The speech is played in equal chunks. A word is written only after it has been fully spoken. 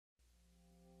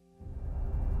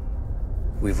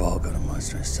We've all got a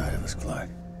monster inside of us, Clark.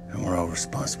 And we're all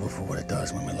responsible for what it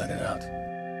does when we let it out.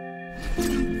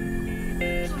 You're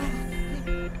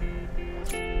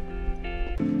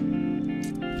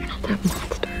not that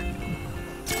monster.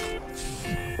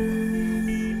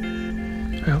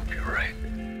 I hope you're right.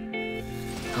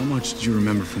 How much did you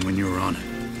remember from when you were on it?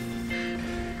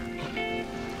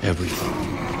 Everything.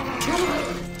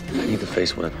 I need to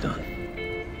face what I've done.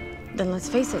 Then let's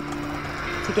face it.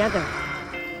 Together.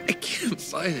 I can't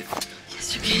fight it.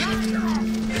 Yes, you can.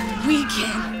 We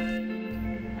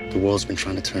can. The world's been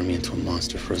trying to turn me into a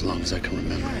monster for as long as I can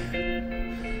remember.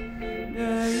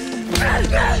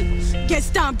 Get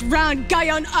stomped round, guy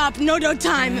on up, no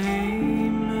time.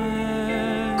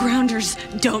 Grounders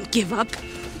don't give up.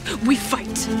 We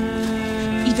fight.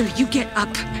 Either you get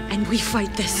up and we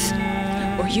fight this,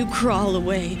 or you crawl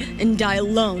away and die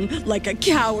alone like a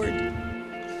coward.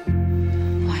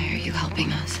 Why are you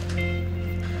helping us?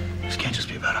 This can't just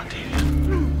be about Octavia.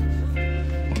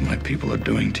 What my people are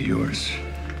doing to yours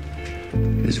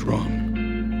is wrong.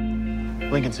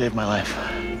 Lincoln saved my life.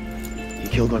 He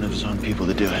killed one of his own people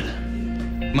to do it.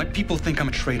 My people think I'm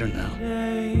a traitor now.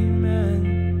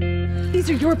 These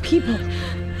are your people.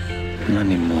 Not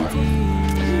anymore.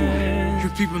 Your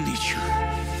people need you.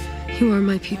 You are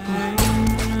my people.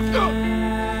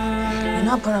 You're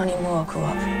not put any more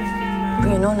co-op. But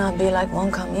you know not be like one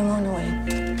come no way.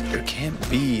 There can't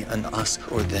be an us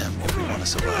or them if we want to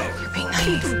survive. You're being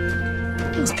naive.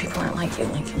 Those people aren't like you,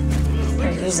 Lincoln.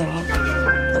 They're using you.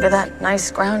 Look at that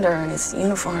nice grounder and his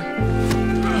uniform.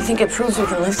 I think it proves we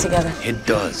can live together. It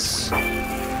does.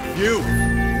 You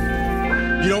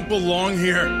don't belong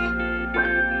here.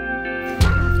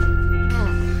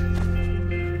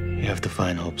 You have to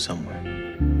find hope somewhere.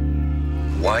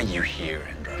 Why are you here,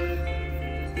 Indra?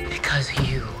 Because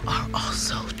you are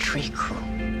also Tree Crew.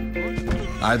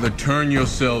 Either turn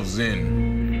yourselves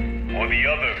in, or the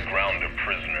other grounder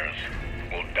prisoners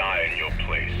will die in your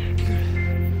place. I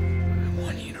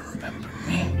want you to remember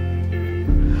me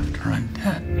after I'm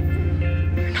dead.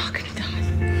 You're not gonna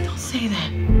die. Don't say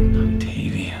that.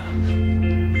 Octavia,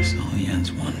 this only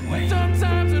ends one way.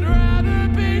 Sometimes I'd rather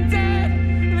be dead.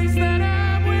 At least that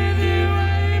I'm with you,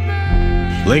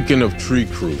 amen. Lincoln of Tree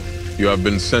Crew, you have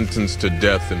been sentenced to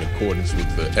death in accordance with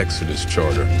the Exodus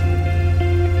Charter.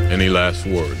 Any last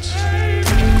words?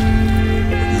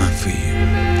 Not for you.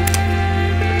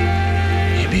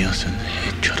 Maybe us and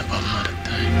each other about another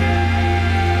time.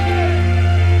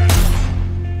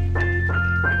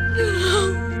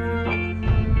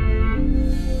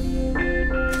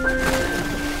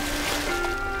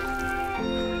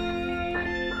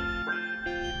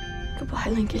 Goodbye,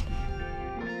 Lincoln.